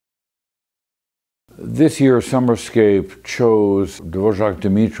This year's Summerscape chose Dvorak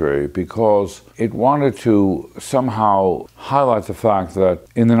Dimitrij because it wanted to somehow highlight the fact that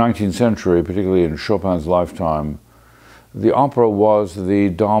in the 19th century, particularly in Chopin's lifetime, the opera was the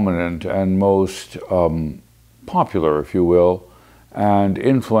dominant and most popular, if you will, and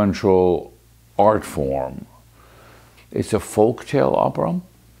influential art form. It's a folktale opera,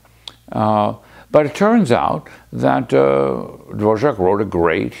 but it turns out that Dvorak wrote a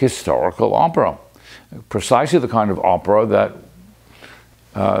great historical opera, precisely the kind of opera that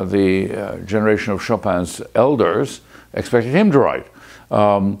the generation of Chopin's elders expected him to write.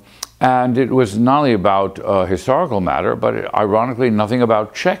 And it was not only about historical matter, but ironically nothing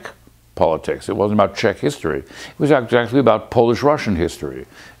about Czech politics. It wasn't about Czech history. It was actually about Polish-Russian history.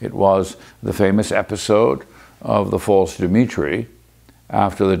 It was the famous episode of the false Dimitrij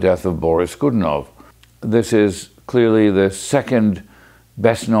after the death of Boris Godunov. This is clearly the second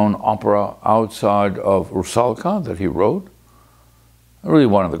best-known opera outside of Rusalka that he wrote. Really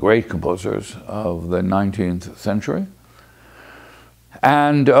one of the great composers of the 19th century.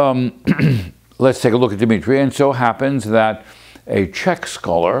 And let's take a look at Dimitrij. And so happens that a Czech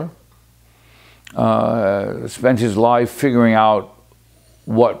scholar spent his life figuring out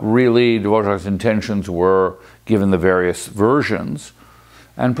what really Dvorak's intentions were given the various versions,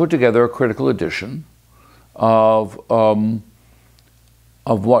 and put together a critical edition of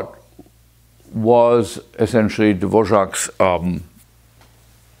what was essentially Dvorak's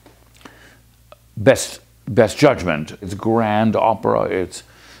best judgment. It's a grand opera. It's,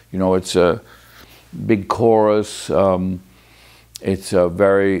 you know, it's a big chorus. It's a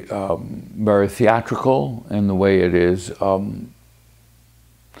very theatrical in the way it is,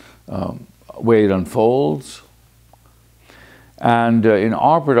 way it unfolds. And in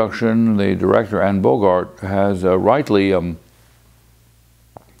our production, the director, Anne Bogart, has rightly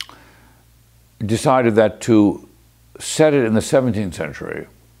decided that to set it in the 17th century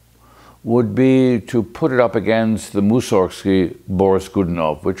would be to put it up against the Mussorgsky Boris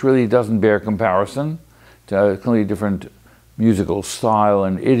Godunov, which really doesn't bear comparison. It's a completely different musical style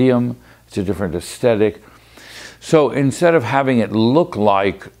and idiom. It's a different aesthetic. So instead of having it look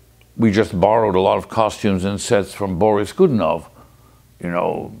like we just borrowed a lot of costumes and sets from Boris Godunov, you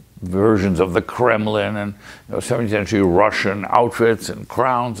know, versions of the Kremlin and 17th century Russian outfits and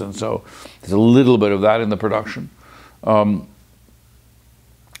crowns, and so there's a little bit of that in the production. The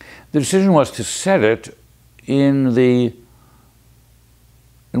decision was to set it in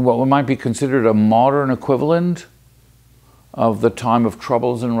what might be considered a modern equivalent of the time of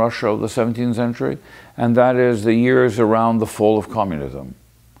troubles in Russia of the 17th century, and that is the years around the fall of communism.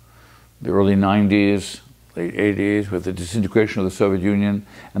 The early 90s, late 80s, with the disintegration of the Soviet Union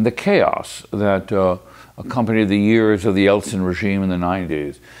and the chaos that accompanied the years of the Yeltsin regime in the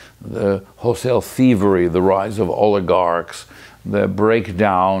 90s, the wholesale thievery, the rise of oligarchs, the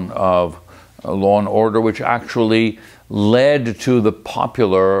breakdown of law and order, which actually led to the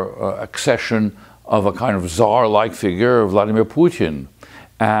popular accession of a kind of czar-like figure, Vladimir Putin.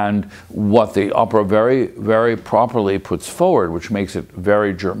 And what the opera very, very properly puts forward, which makes it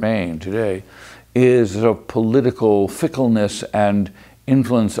very germane today, is sort of political fickleness and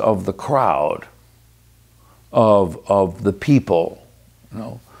influence of the crowd, of the people, you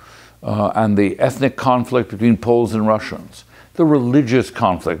know, and the ethnic conflict between Poles and Russians, the religious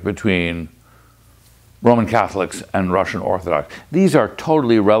conflict between Roman Catholics and Russian Orthodox. These are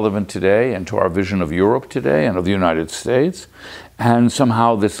totally relevant today and to our vision of Europe today and of the United States. And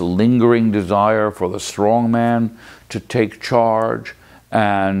somehow this lingering desire for the strong man to take charge,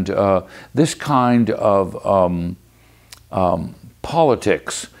 and this kind of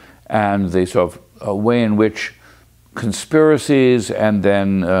politics and the sort of way in which conspiracies and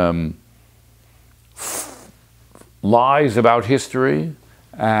then lies about history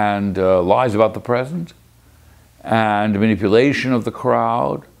and lies about the present and manipulation of the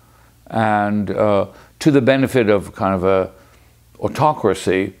crowd and to the benefit of kind of a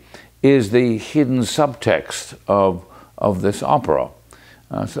autocracy is the hidden subtext of this opera.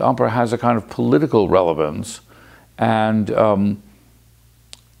 So the opera has a kind of political relevance, and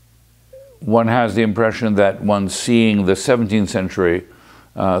one has the impression that one's seeing the 17th century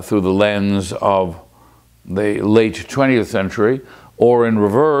through the lens of the late 20th century, or in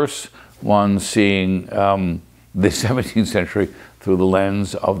reverse, one's seeing the 17th century through the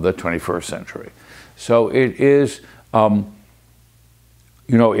lens of the 21st century. So it is,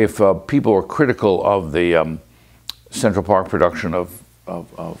 you know, if people are critical of the Central Park production of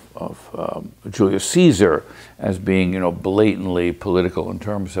Julius Caesar as being, you know, blatantly political in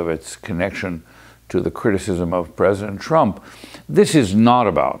terms of its connection to the criticism of President Trump, this is not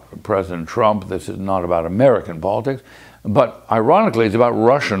about President Trump. This is not about American politics. But ironically, it's about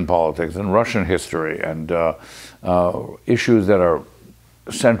Russian politics and Russian history and issues that are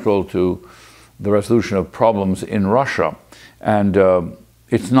central to the resolution of problems in Russia. And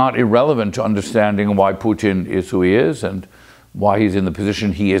it's not irrelevant to understanding why Putin is who he is and why he's in the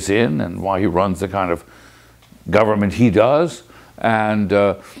position he is in and why he runs the kind of government he does. And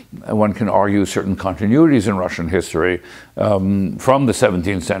one can argue certain continuities in Russian history from the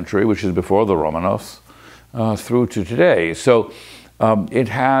 17th century, which is before the Romanovs, through to today. So it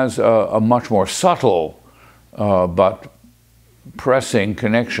has a much more subtle but pressing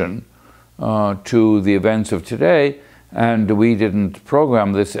connection to the events of today, and we didn't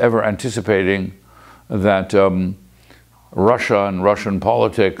program this ever anticipating that Russia and Russian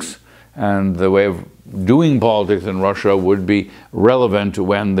politics and the way of doing politics in Russia would be relevant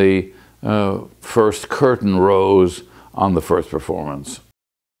when the first curtain rose on the first performance.